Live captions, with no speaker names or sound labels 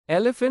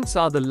Elephants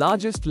are the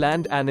largest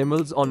land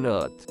animals on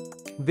Earth.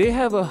 They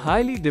have a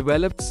highly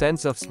developed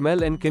sense of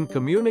smell and can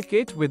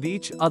communicate with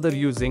each other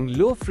using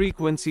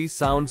low-frequency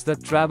sounds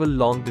that travel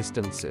long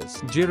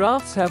distances.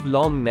 Giraffes have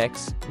long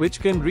necks,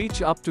 which can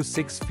reach up to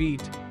 6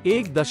 feet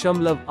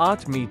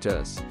 (8.8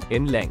 meters)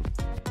 in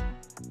length.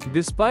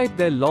 Despite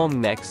their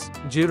long necks,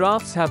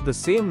 giraffes have the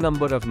same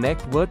number of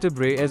neck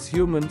vertebrae as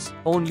humans,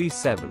 only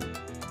 7.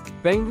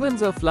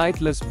 Penguins are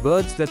flightless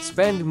birds that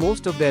spend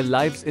most of their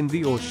lives in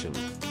the ocean.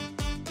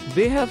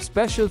 They have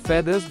special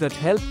feathers that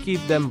help keep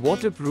them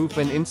waterproof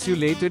and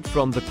insulated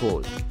from the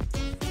cold.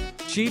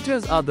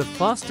 Cheetahs are the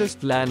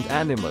fastest land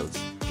animals,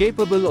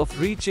 capable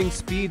of reaching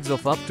speeds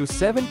of up to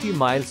 70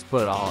 miles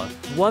per hour,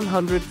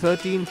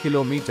 113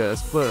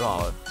 kilometers per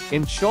hour,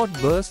 in short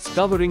bursts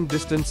covering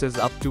distances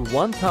up to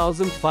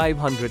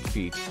 1,500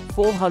 feet,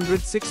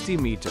 460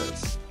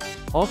 meters.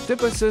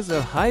 Octopuses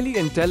are highly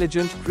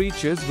intelligent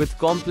creatures with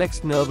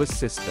complex nervous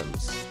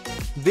systems.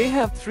 They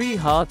have 3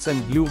 hearts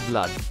and blue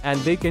blood, and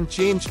they can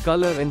change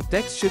color and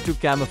texture to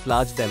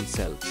camouflage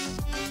themselves.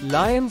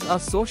 Lions are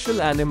social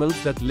animals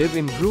that live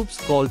in groups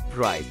called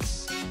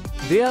prides.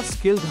 They are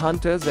skilled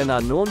hunters and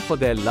are known for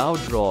their loud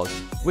roars,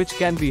 which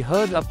can be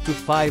heard up to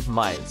 5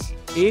 miles,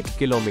 8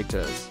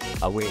 kilometers,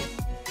 away.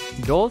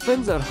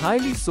 Dolphins are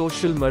highly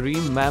social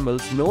marine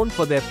mammals known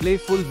for their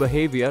playful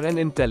behavior and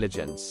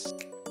intelligence.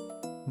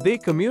 They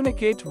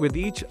communicate with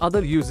each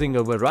other using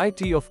a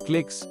variety of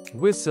clicks,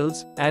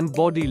 whistles, and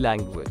body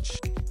language.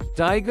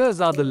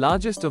 Tigers are the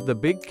largest of the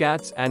big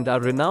cats and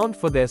are renowned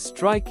for their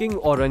striking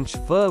orange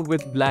fur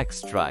with black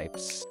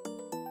stripes.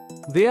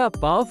 They are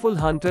powerful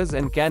hunters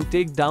and can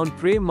take down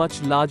prey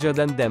much larger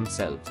than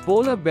themselves.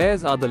 Polar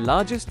bears are the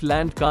largest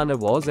land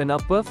carnivores and are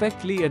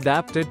perfectly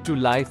adapted to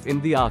life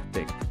in the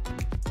Arctic.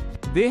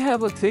 They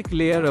have a thick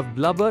layer of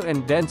blubber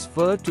and dense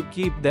fur to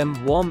keep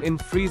them warm in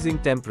freezing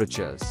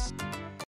temperatures.